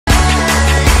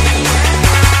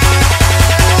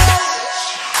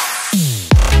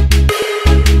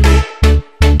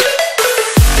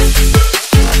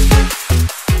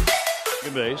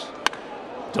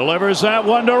Delivers that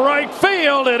one to right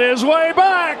field. It is way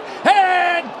back.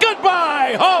 And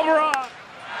goodbye, home run.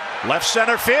 Left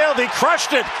center field, he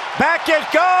crushed it. Back it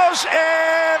goes,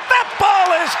 and that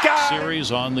ball is gone.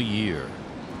 Series on the year.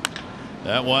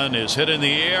 That one is hit in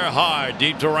the air hard,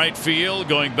 deep to right field.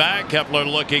 Going back, Kepler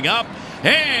looking up,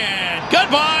 and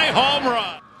goodbye, home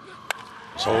run.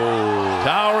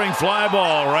 Towering fly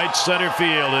ball, right center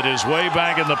field. It is way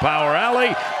back in the power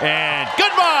alley, and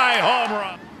goodbye, home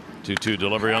run. 2-2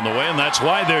 delivery on the way, and that's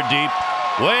why they're deep.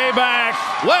 Way back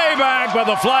by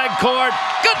the flag court.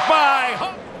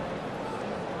 Goodbye.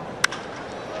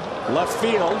 Left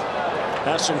field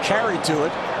has some carry to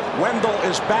it. Wendell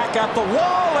is back at the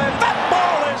wall, and that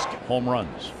ball is home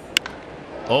runs.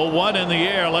 0-1 in the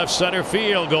air, left center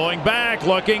field, going back,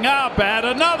 looking up, and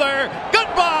another.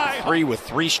 Goodbye. 3 with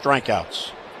 3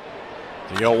 strikeouts.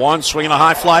 The 0-1 swinging a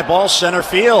high fly ball, center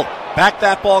field. Back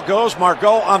that ball goes.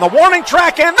 Margot on the warning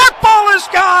track, and that ball is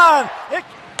gone.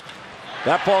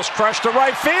 That ball's crushed to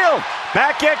right field.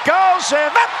 Back it goes,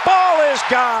 and that ball is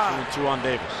gone. 2 on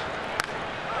Davis.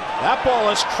 That ball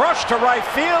is crushed to right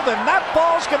field, and that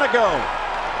ball's going to go.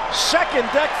 Second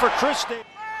deck for Chris Davis.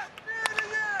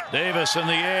 Davis in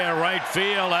the air, right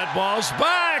field. That ball's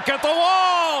back at the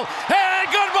wall. And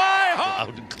goodbye.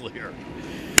 Loud and clear.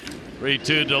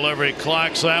 3-2 delivery.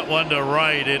 Clocks that one to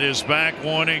right. It is back,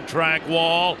 warning track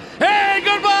wall. Hey,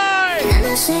 goodbye.